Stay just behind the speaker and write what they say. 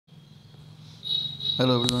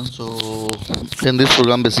Hello everyone. So in this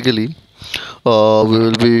program, basically, we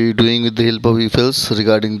will be doing with the help of ifels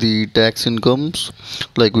regarding the tax incomes.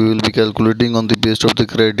 Like we will be calculating on the based of the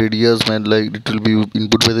criteria, and like it will be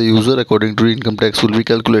input by the user according to income tax will be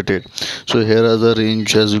calculated. So here are the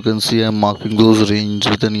range. As you can see, I am marking those range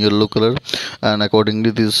with an yellow color, and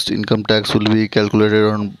accordingly, this income tax will be calculated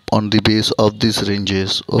on the base of these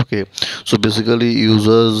ranges. Okay, so basically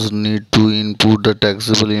users need to input the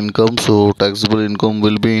taxable income. So taxable income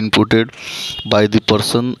will be inputted by the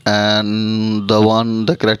person, and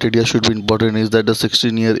the criteria should be important is that the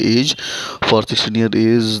 16-year age. For 16-year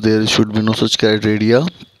age there should be no such criteria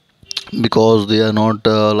because they are not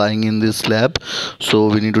lying in this slab. So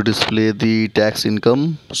we need to display the tax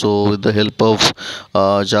income. So with the help of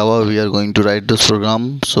Java we are going to write this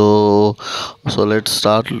program. So let's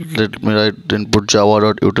start. Let me write input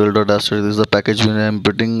java.util.asterisk. This is the package when I'm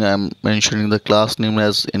putting. I'm mentioning the class name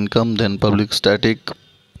as income, then public static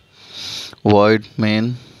void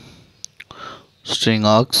main string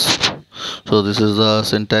args. So this is the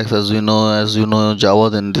syntax. As you know Java,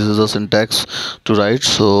 then this is the syntax to write.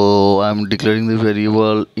 So I'm declaring the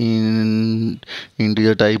variable in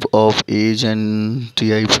integer type of age and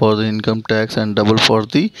ti for the income tax and double for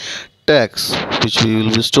the tax which we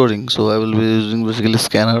will be storing. So I will be using basically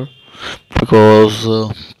scanner because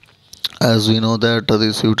as we know that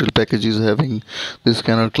this util package is having the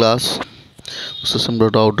scanner class.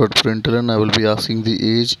 System.out.println, I will be asking the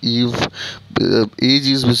age. If age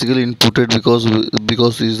is basically inputted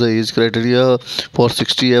because is the age criteria for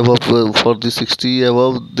 60 above. For the 60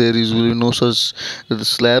 above there is will be no such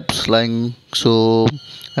slabs lying. So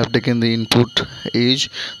I've taken the input age.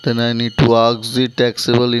 Then I need to ask the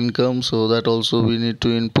taxable income, so that also we need to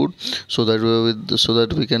input, so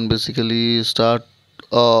that we can basically start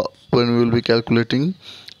when we will be calculating,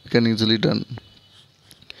 we can easily done.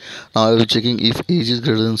 Now I will be checking if age is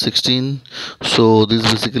greater than 16. So this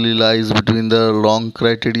basically lies between the wrong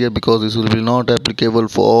criteria because this will be not applicable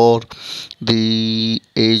for the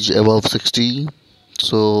age above 60.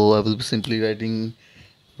 So I will be simply writing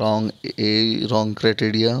wrong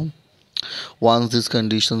criteria. Once this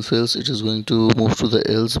condition fails, it is going to move to the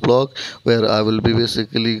else block, where I will be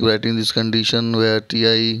basically writing this condition where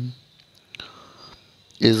ti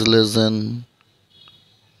is less than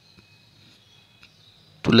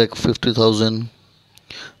 2,50,000.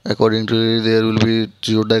 According to it, there will be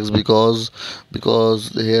zero tax because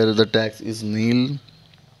here the tax is nil.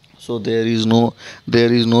 So there is no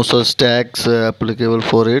such tax applicable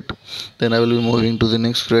for it. Then I will be moving to the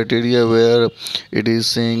next criteria where it is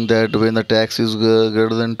saying that when the tax is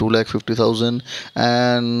greater than 2,50,000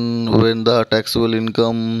 and when the taxable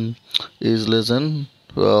income is less than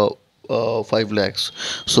 5 lakhs.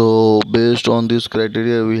 So based on this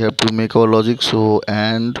criteria we have to make our logic. So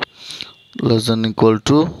and less than equal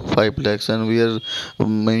to 5 lakhs, and we are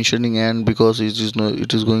mentioning and because it is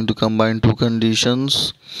going to combine two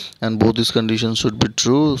conditions, and both these conditions should be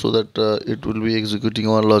true so that it will be executing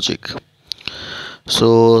our logic.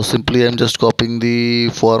 So simply I'm just copying the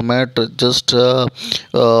format, just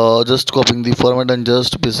copying the format, and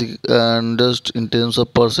just basic, and just in terms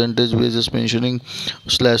of percentage we're just mentioning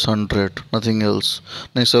 /100, nothing else.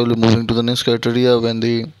 Next I will be moving to the next criteria.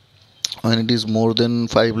 When it is more than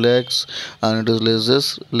 5 lakhs and it is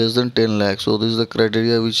less than 10 lakhs, so this is the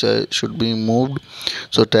criteria which I should be moved.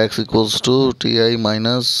 So tax equals to ti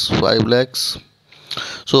minus 5 lakhs.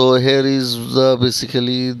 So here is the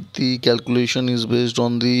basically the calculation is based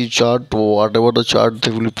on the chart, whatever the chart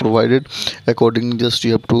they will be provided. Accordingly, just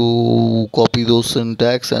you have to copy those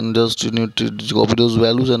syntax and just you need to copy those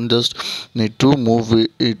values and just need to move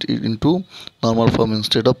it into normal form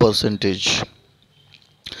instead of percentage.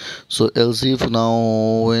 So else if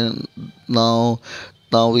now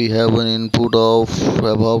we have an input of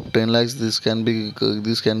above 10 lakhs, this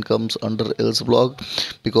can comes under else block,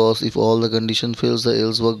 because if all the condition fails the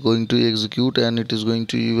else block going to execute and it is going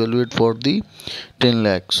to evaluate for the 10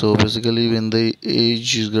 lakhs. So basically when the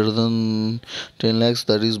age is greater than 10 lakhs,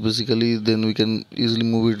 that is basically then we can easily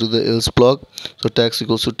move it to the else block. So tax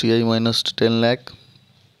equals to ti minus 10 lakh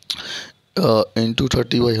into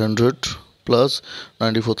 30 by 100 plus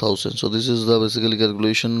 94,000. So this is the basically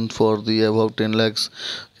calculation for the above 10 lakhs.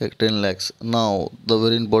 Now the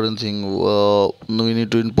very important thing, we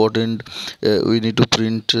need to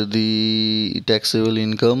print the taxable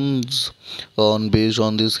incomes on based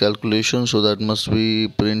on this calculation. So that must be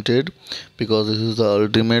printed because this is the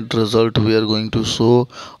ultimate result we are going to show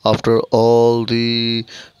after all the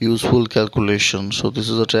useful calculations. So this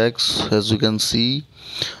is the tax, as you can see.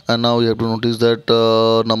 And now you have to notice that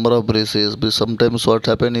number of braces, but sometimes what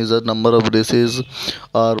happened is that number of races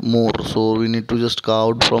are more, so we need to just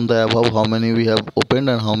count from the above how many we have opened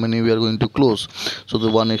and how many we are going to close. So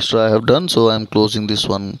the one extra I have done, so I am closing this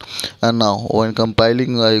one. And now when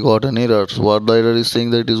compiling I got an error. So what the error is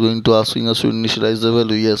saying, that it is going to asking us to initialize the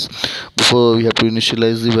value. Yes, before we have to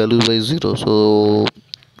initialize the value by 0. So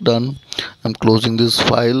done. I'm closing this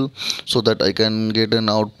file so that I can get an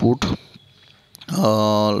output.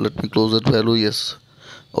 Let me close that value. Yes,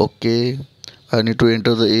 okay. I need to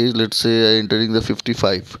enter the age. Let's say I entering the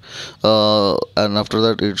 55, and after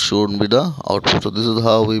that it should be the output. So this is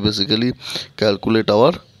how we basically calculate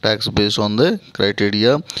our tax based on the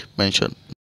criteria mentioned.